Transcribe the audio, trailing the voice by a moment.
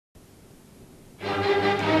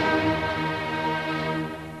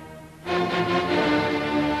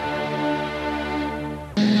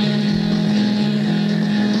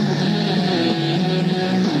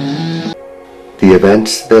The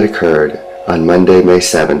events that occurred on Monday, May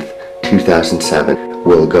 7th, 2007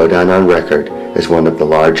 will go down on record as one of the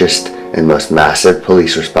largest and most massive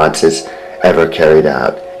police responses ever carried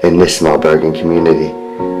out in this small Bergen community.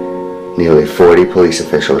 Nearly 40 police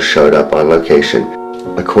officials showed up on location.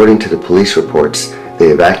 According to the police reports, they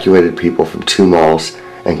evacuated people from 2 malls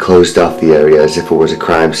and closed off the area as if it was a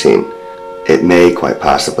crime scene. It may quite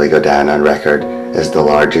possibly go down on record as the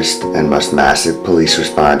largest and most massive police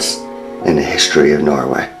response in the history of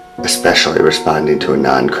Norway, especially responding to a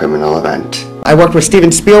non-criminal event. I worked with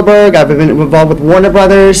Steven Spielberg, I've been involved with Warner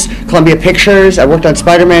Brothers, Columbia Pictures, I worked on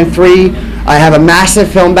Spider-Man 3, I have a massive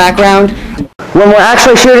film background. When we're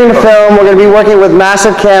actually shooting the film, we're going to be working with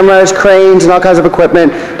massive cameras, cranes, and all kinds of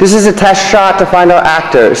equipment. This is a test shot to find our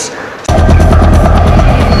actors.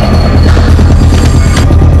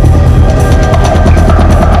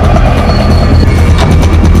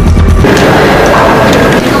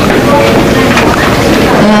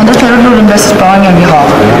 Dette er jo den beste sparingen vi har.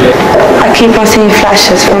 I keep on seeing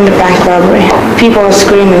flashes from the bank robbery. People are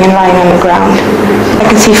screaming and lying on the ground. I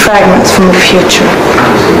can see fragments from the future.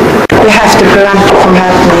 We have to prevent it from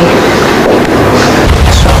happening.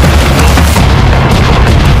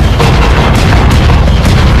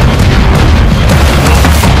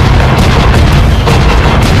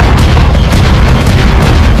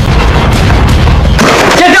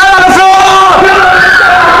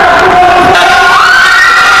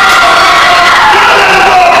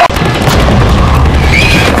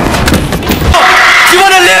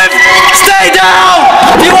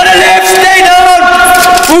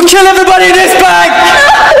 Kill everybody in this bank!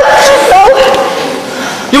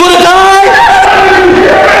 You wanna die?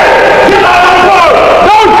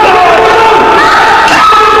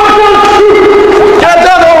 Get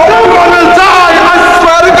down! Everyone will die! I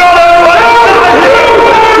swear to God!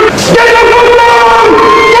 Get the fuck down!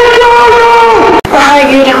 Get down!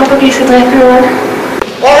 Herregud, jeg håper ikke vi skal drepe noen.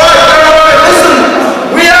 Alright, listen!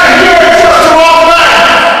 We are here just to walk back!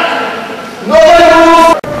 Nobody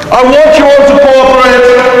move! I want you all to cooperate.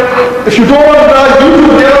 If you don't want to die, you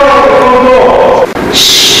can get out of the front door.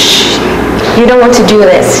 Shh! You don't want to do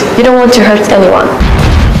this. You don't want to hurt anyone.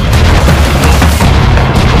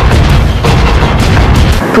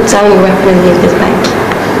 Put down your weapon and leave this bank.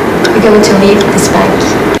 We're going to leave this bank.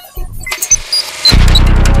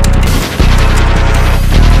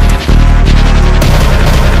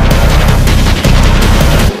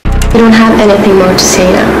 You don't have anything more to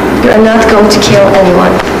say now. You are not going to kill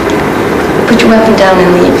anyone. Put your weapon down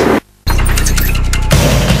and leave.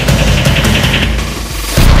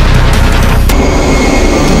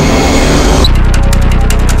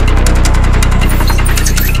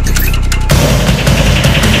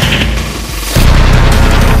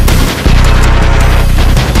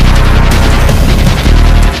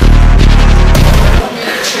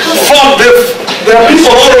 Fuck this! There are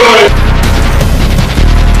people all over it!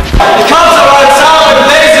 The cops are outside with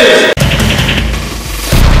lasers!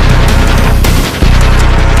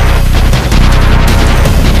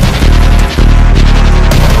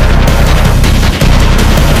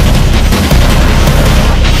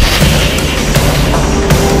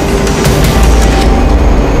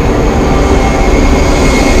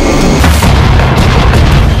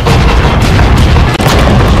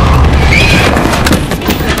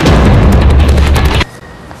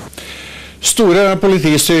 Store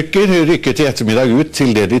politistyrker rykket i ettermiddag ut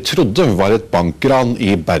til det de trodde var et bankran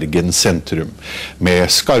i Bergen sentrum. Med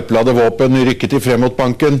skarpladde våpen rykket de frem mot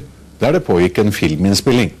banken, der det pågikk en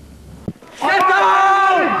filminnspilling.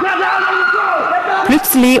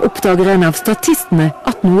 Plutselig oppdager en av statistene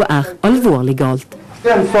at noe er alvorlig galt.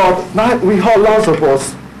 Den sa at nei, vi har laser på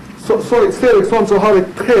oss. Så ser jeg sånn, så har jeg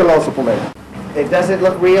 3 laser på meg. It doesn't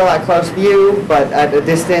look real at close view, but at a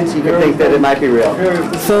distance you can think that it might be real.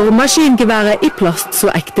 For maskingeværet i plast så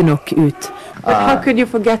ekte nok ut. But how could you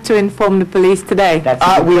forget to inform the police today?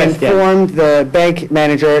 We informed the bank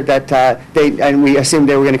manager that and we assumed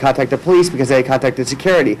they were going to contact the police because they contacted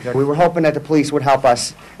security. We were hoping that the police would help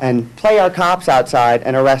us and play our cops outside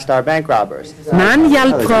and arrest our bank robbers. Men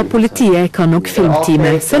hjelp fra politiet kan nok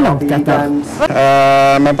filmteamet se langt etter.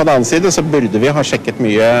 Men på den annen side så burde vi ha sjekket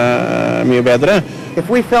mye bedre. If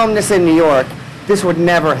we filmed this in New York, this would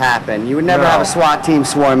never happen. You would never have a SWAT team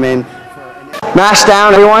swarm in. Mask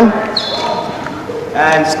down, everyone.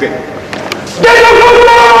 And scream. Get the foot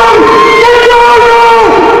down! Get down now!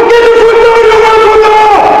 Get the foot down, you want to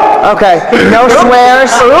know! Okay, no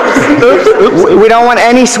swears. We don't want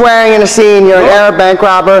any swearing in a scene. You're an Arab bank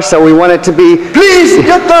robber, so we want it to be, please,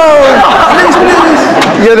 get down! Please,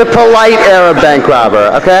 please. You're the polite Arab bank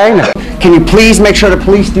robber, okay? Can you please make sure the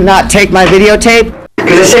police do not take my videotape?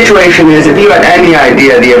 Because the situation is, if you had any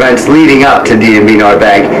idea of the events leading up to DNB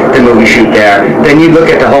Norbank, the movie shoot there, then you'd look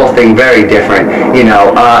at the whole thing very different. You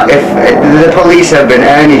know, if the police have been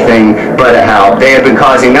anything but a help, they have been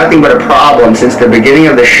causing nothing but a problem since the beginning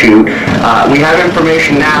of the shoot. We have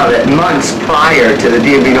information now that months prior to the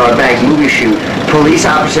DNB Norbank movie shoot, police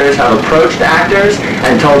officers have approached actors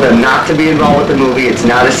and told them not to be involved with the movie. It's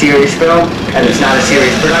not a serious film, and it's not a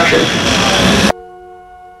serious production.